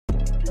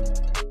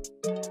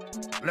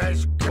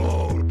Let's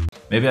go.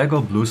 Maybe I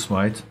go blue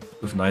smite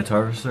with Night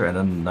Harvester and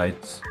then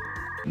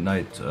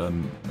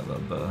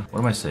what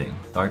am I saying?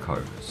 Dark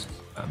Harvest.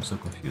 I'm so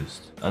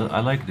confused. I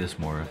like this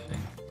more, I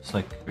think. It's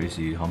like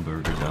crazy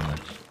hamburger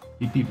damage.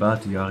 PP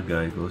Bad Yar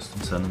guy, Ghost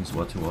and Sentence,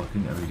 water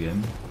walking every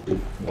game.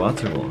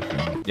 Water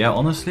walking. Yeah,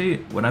 honestly,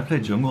 when I play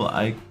jungle,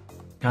 I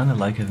kinda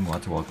like having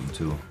water walking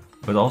too.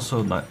 But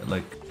also,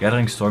 like,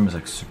 Gathering Storm is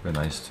like super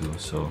nice too,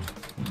 so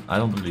I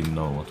don't really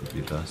know what would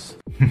be best.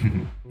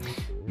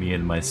 Me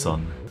and my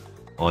son.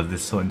 Oh,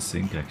 this is so in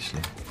sync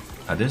actually.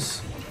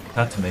 This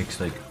pet makes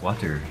like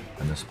water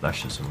and then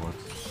splashes or what?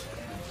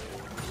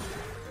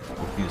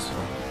 Obvious.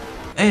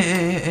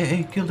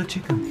 Hey, kill the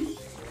chicken.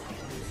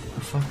 What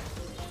the fuck?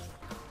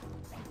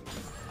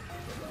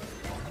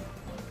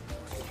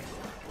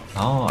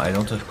 Oh, I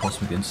don't have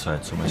Cosmic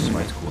Insight, so my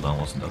smite cooldown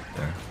wasn't up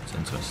there. That's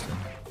interesting.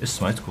 This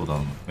smite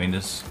cooldown, I mean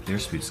this clear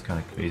speed is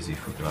kinda crazy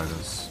for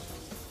Gragas.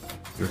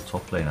 You're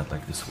top lane at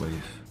like this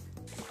wave.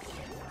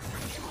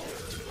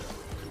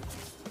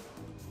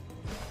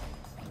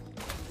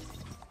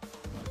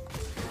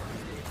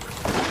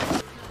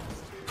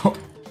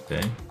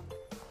 Okay.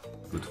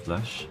 Good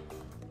flash.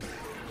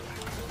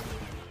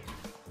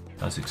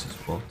 Kha'Zix is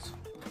bot.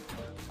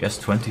 Guess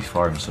 20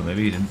 farms, so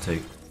maybe he didn't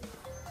take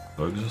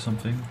bugs or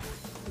something.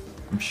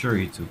 I'm sure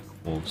he took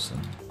wolves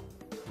and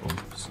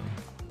wolves.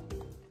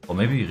 Or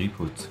maybe he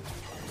reput.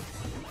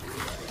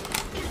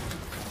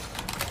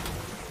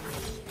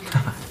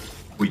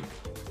 Wait,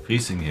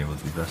 freezing here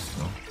would be best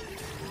though.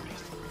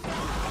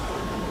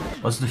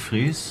 What's the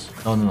freeze?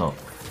 No.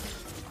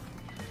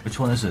 Which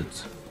one is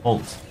it?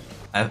 Hold.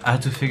 I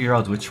had to figure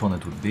out which one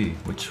it would be,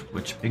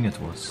 which ping it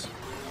was.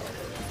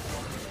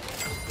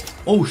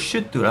 Oh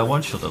shit, dude, I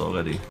one-shot it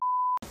already.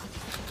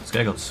 This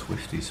guy got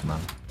Swifties, man.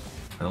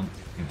 I don't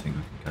even think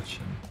we can catch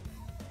him.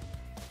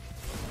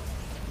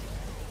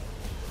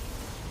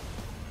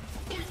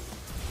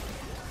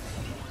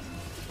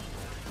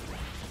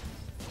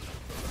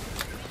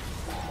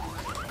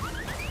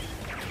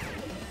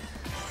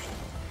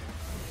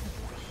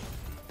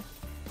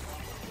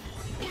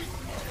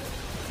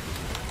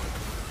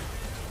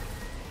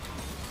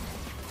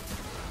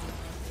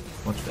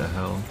 What the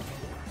hell?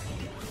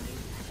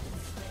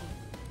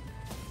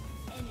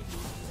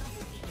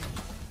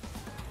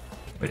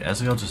 Wait,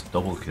 Ezreal just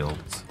double killed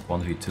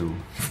 1v2.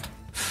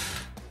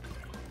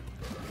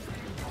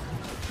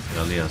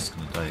 Ralia's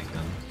gonna die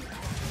again.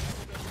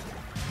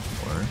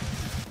 Or...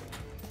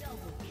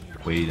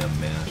 wait a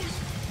minute.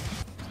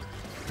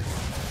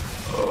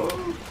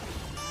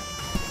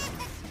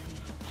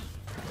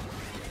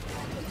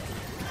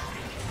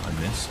 I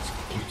missed.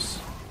 Oops.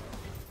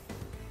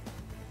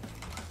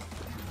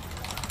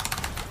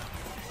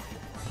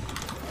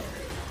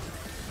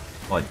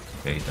 What?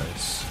 Okay,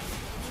 dice.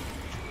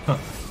 Huh.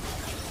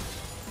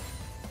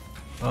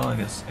 Well, I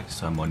guess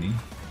extra money.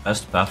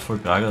 Best path for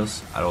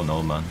Gragas? I don't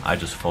know, man. I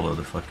just follow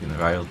the fucking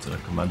Riot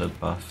recommended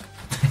path.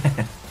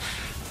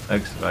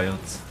 Thanks,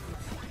 Riot.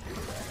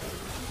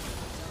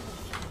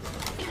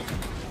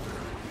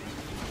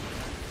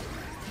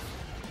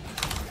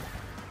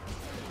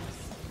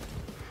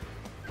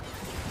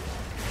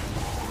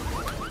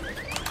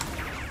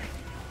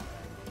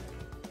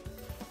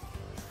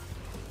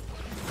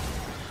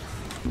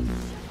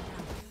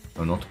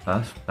 Oh, not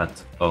path?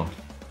 Pet. Oh.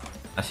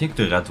 I think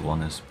the red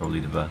one is probably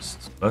the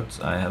best, but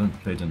I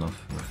haven't played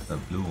enough with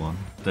that blue one.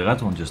 The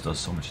red one just does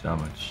so much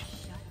damage.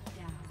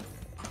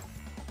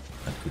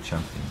 Like two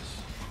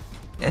champions.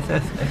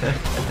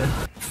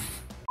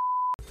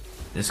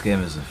 This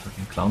game is a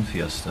fucking clown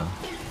fiesta.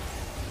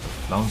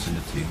 Clowns in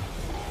the team.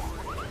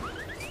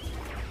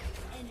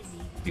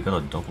 You got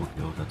a double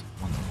kill that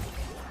one.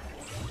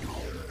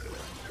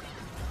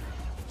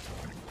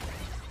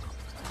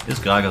 This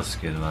Gragas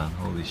skin, man,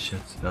 holy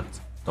shit, that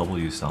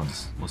W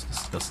sounds the most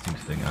disgusting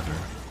thing ever.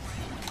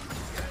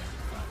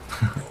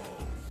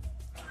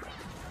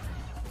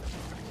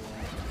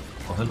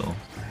 Oh, hello.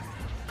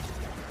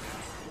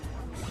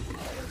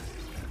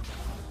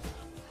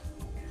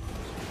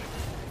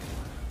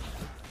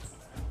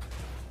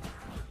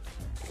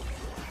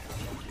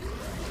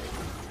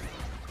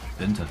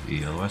 Didn't have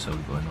E, otherwise I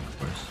would go in, of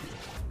course.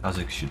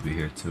 Kha'Zix should be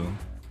here too.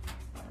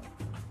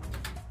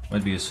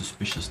 Might be a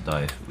suspicious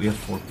dive. We have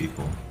 4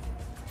 people.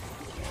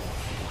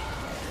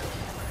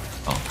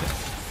 Oh, okay.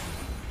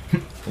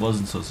 It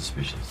wasn't so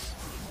suspicious.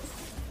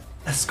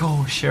 Let's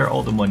go share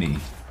all the money.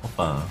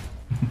 Hoppa.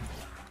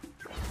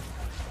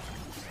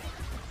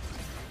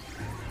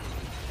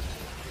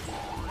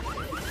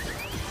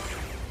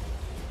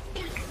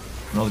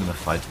 I'm not gonna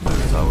fight him in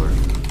the tower.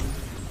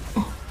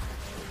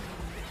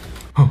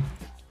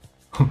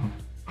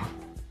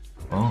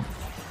 Well,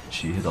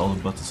 she hit all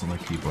the buttons on her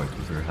keyboard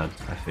with her head,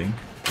 I think.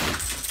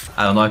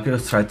 I don't know, I could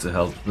have tried to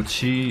help, but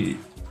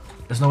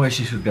there's no way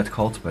she should get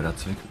caught by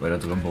that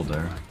rumble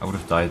there. I would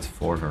have died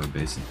for her,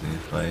 basically,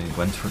 if I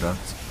went for that.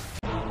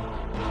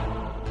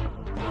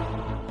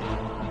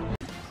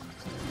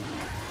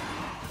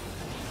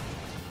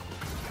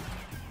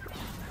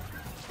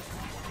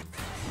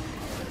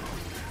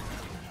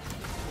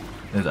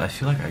 I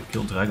feel like I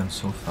kill dragons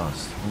so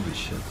fast. Holy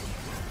shit.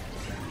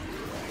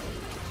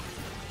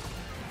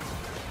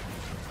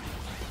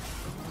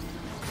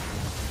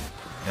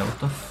 Yeah, what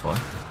the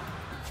fuck?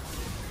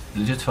 It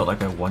legit felt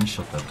like I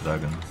one-shot that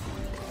dragon.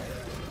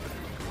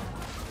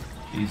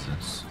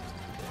 Jesus.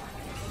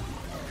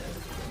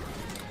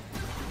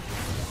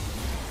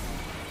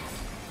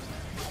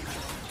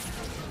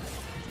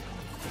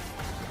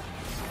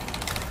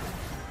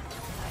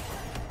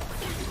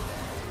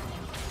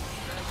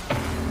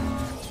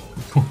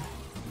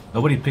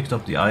 Nobody picked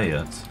up the eye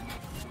yet.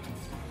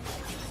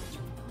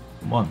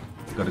 Come on,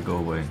 you gotta go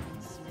away.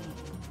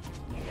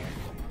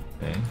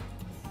 Okay.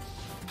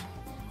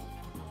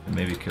 And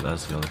maybe kill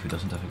Asriel if he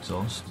doesn't have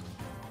exhaust.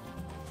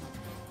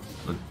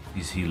 Look,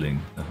 he's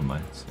healing. Never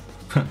mind.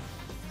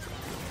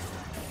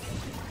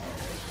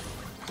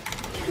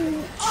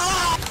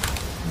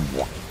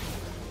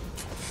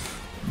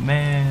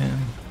 Man,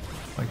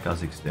 why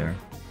Kha'Zix's there?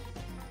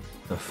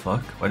 The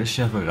fuck? Why does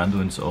she have a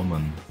Randuin's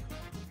Omen?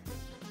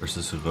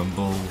 Versus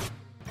Rumble.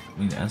 I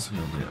mean,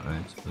 Asriel there,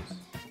 right? But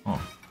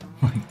oh,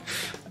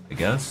 I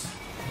guess.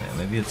 Yeah,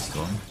 maybe it's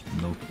strong.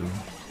 No clue.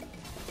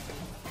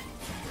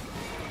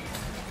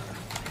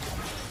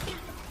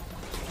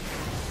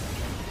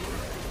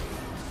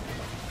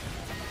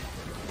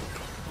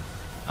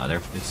 Ah, they're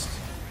pissed.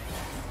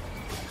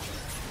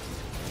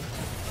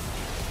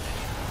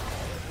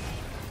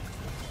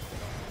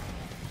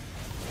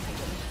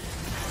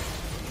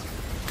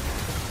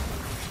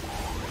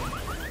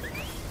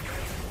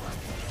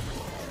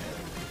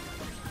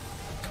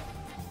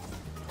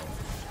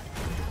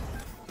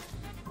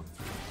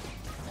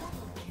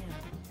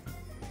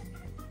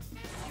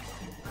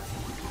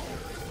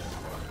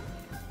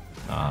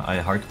 I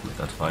hard put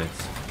that fight.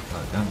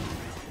 Damn.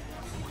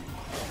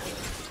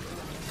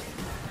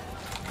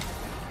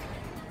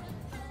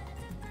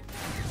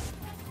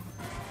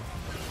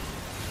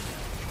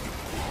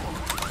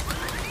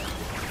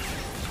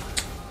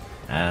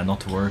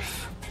 Not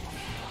worth.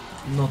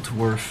 Not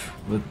worth.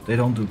 But they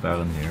don't do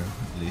Baron here,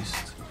 at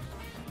least.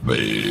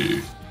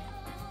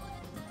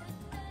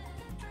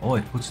 Oh,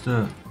 it puts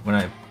the... When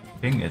I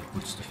ping, it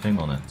puts the thing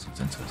on it. It's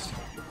interesting.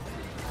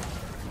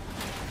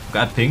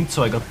 I pinged,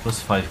 so I got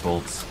plus 5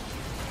 gold.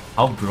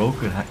 How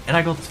broken? And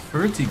I got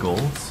 30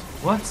 gold?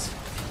 What?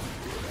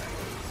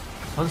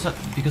 How does that...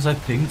 Because I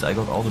pinged, I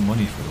got all the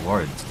money for the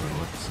wards, or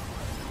what?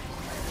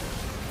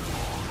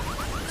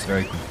 It's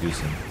very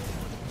confusing.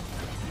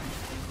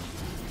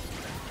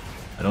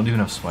 I don't even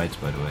have smites,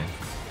 by the way.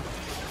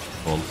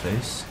 Old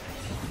face.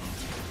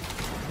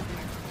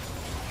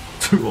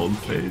 Too old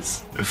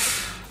face.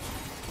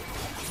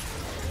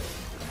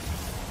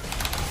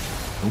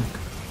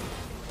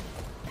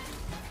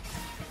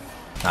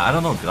 Nah, I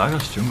don't know,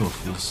 Gragas jungle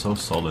feels so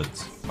solid.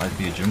 Might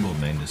be a jungle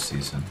main this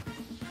season.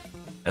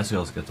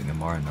 Ezreal's getting a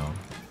Mar now.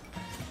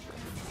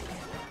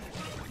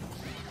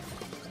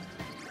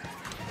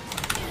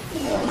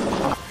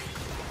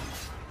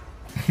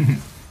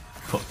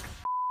 Fuck.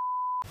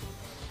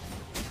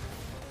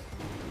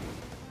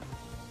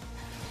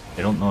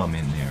 They don't know I'm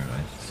in here,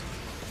 right?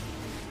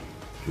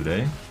 Do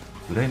they?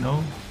 Do they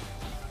know?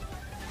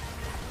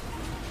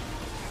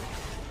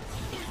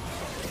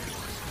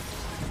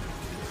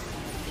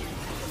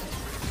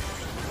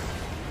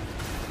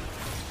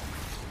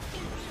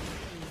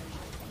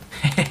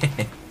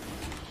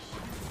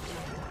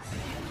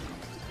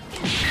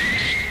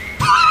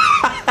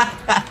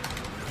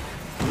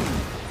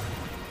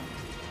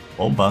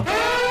 Bomba.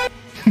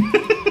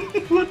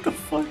 What the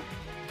fuck?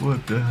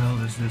 What the hell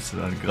is this,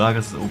 man? Gragas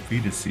is OP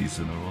this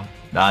season or what?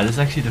 Nah, this is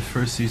actually the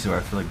first season where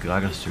I feel like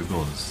Gragas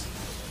jungle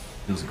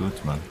feels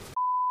good, man.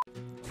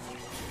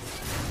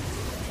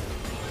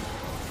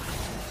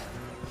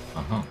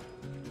 Uh-huh.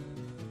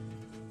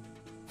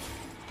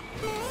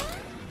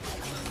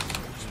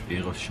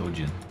 Spear of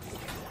Shojin.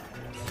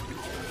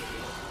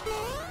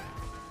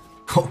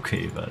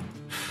 Okay, man.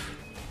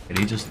 Can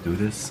he just do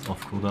this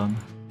off cooldown?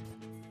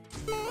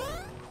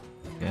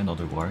 Okay,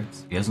 another ward.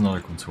 He has another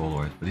control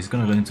ward, but he's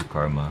gonna run into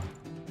Karma.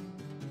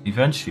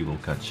 Eventually we'll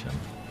catch him.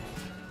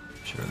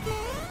 Surely.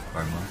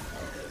 Karma.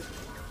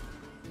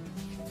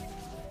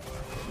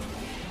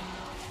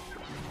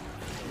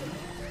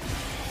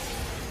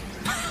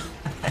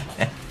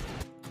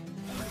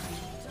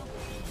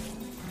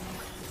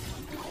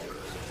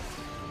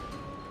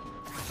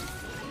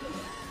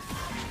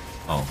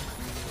 Oh.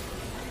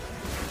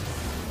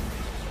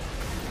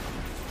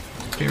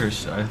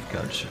 Pierce, I've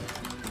got you.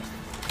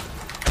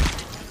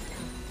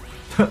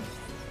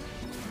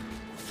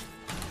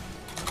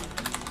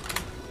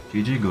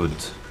 GG good.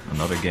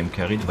 Another game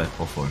carried by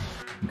Profor.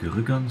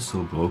 Gragas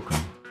so broken.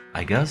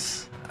 I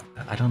guess?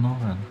 I don't know,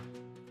 man.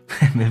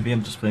 Maybe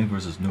I'm just playing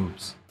versus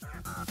noobs.